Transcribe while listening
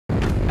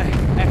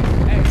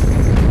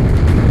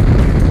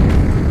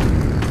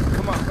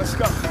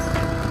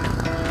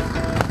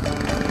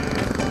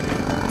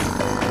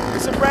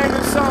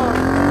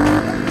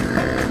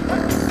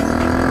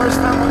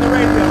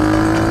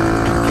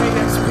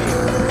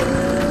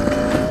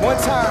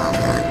one time.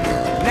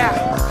 Now,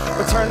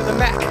 return to the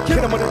Mac.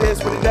 Get them what it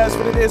is, what it does,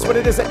 what it is, what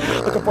it isn't.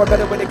 Looking for a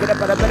better way to get up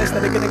out of bed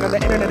instead of getting on the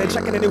internet and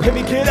checking a new hit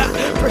me get up.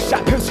 First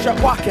shot, pimp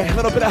strut walking. A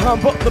little bit of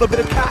humble, a little bit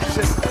of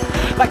cautious.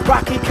 Like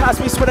Rocky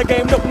Cosby, swear the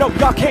game, nope, nope,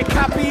 y'all can't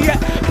copy yet.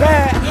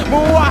 Bad,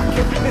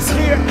 Milwaukee, this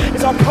here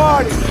is our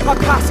party. My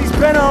posse's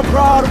been on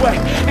Broadway,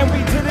 and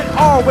we did it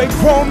all way.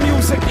 Grown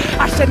music,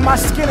 I shed my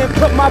skin and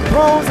put my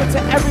bones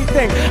into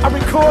everything. I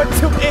record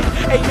to it,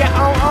 and yeah,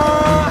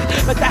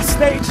 let that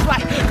stage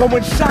light go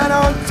and shine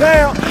on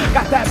down.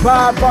 Got that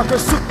Bob Barker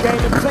suit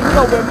game and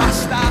Plinko in my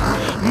style.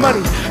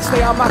 Money,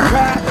 stay on my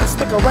craft and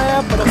stick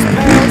around for those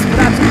pounds. But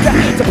I do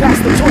that to pass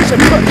the torch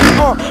and put it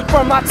on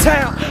for my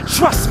town.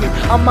 Trust me,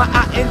 I'm my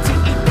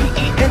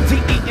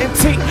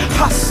INDEPENDENT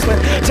hustling,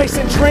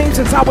 chasing dreams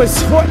since I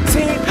was 14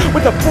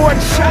 with a Ford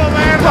shot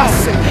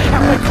busting.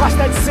 Halfway across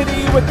that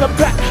city with the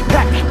back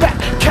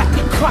cat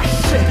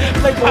crushing.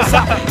 Labels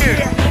out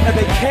here and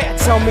they can't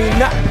tell me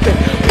nothing.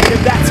 We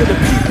give that to the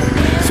people,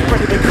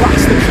 spread it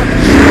across the country.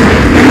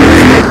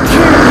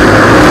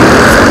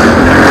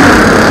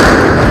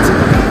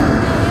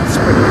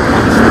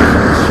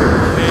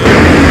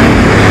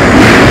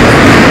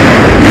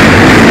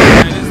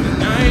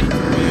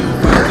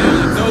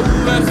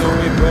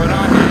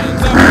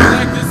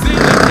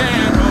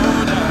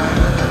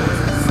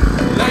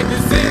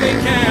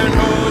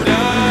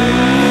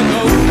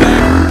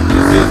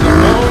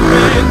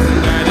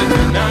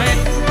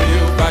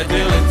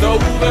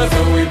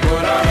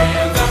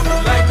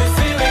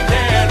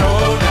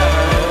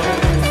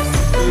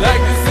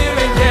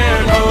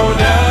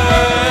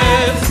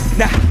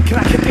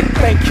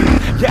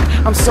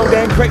 I'm so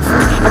damn grateful.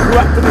 I grew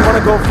up didn't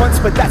wanna go fronts,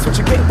 but that's what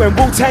you get when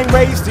Wu-Tang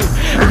raised you.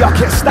 And y'all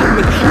can't stop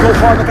me. Go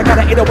hard like I got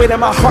an 808 in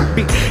my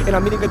heartbeat. And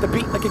I'm eating at the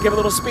beat like you give a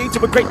little speed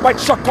to a great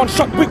white shark on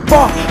shark week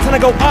bar. Time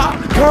to go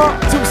gone,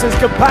 deuces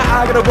goodbye.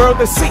 I got a world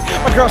to see.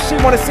 My girl, she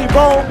wanna see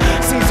Rome.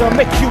 Caesar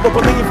make you a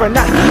believer or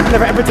not. I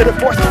never ever did it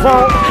for the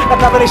throne. That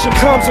validation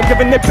comes from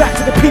giving it back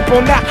to the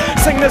people. Now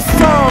sing this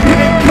song and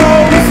it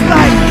goes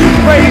like,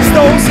 raise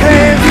those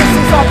hands. This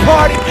is our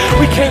party.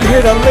 We came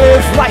here to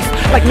live life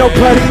like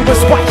nobody was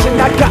watching.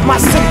 I got my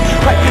seat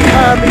right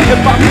behind me.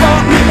 If I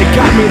fall, it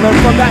got me. Learn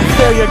from that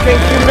failure, gain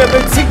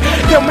humility.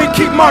 Then we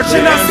keep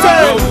marching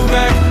ourselves.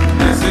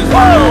 This is the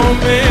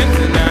moment.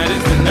 Tonight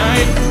is the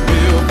night.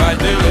 We'll fight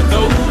till it's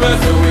over.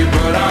 So we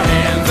put our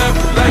hands up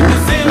like the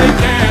ceiling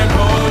can't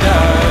hold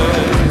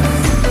us.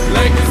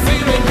 Like the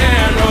ceiling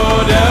can't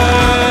hold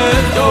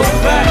us. Go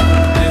back.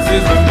 This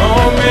is the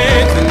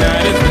moment.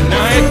 Tonight is the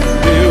night.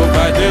 We'll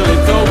fight till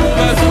it's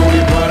over. So we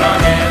put our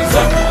hands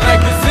up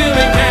like the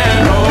ceiling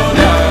can't hold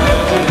us.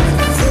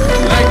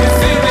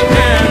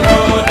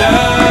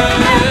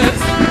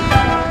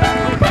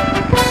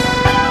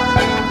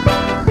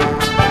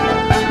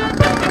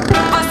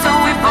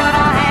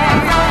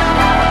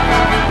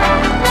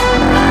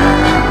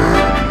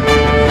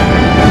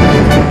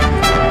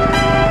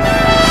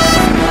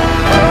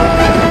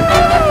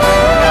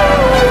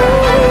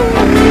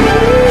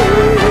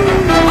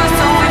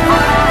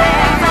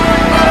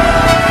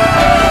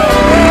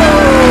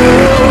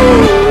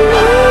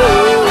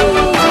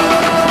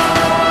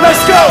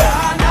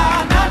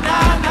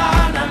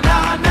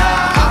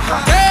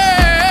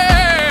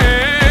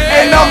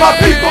 My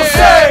people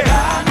say,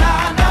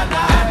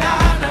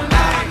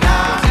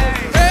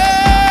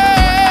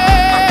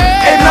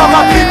 and now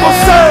my people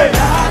say,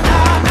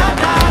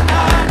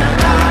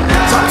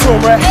 talk to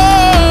 'em, right?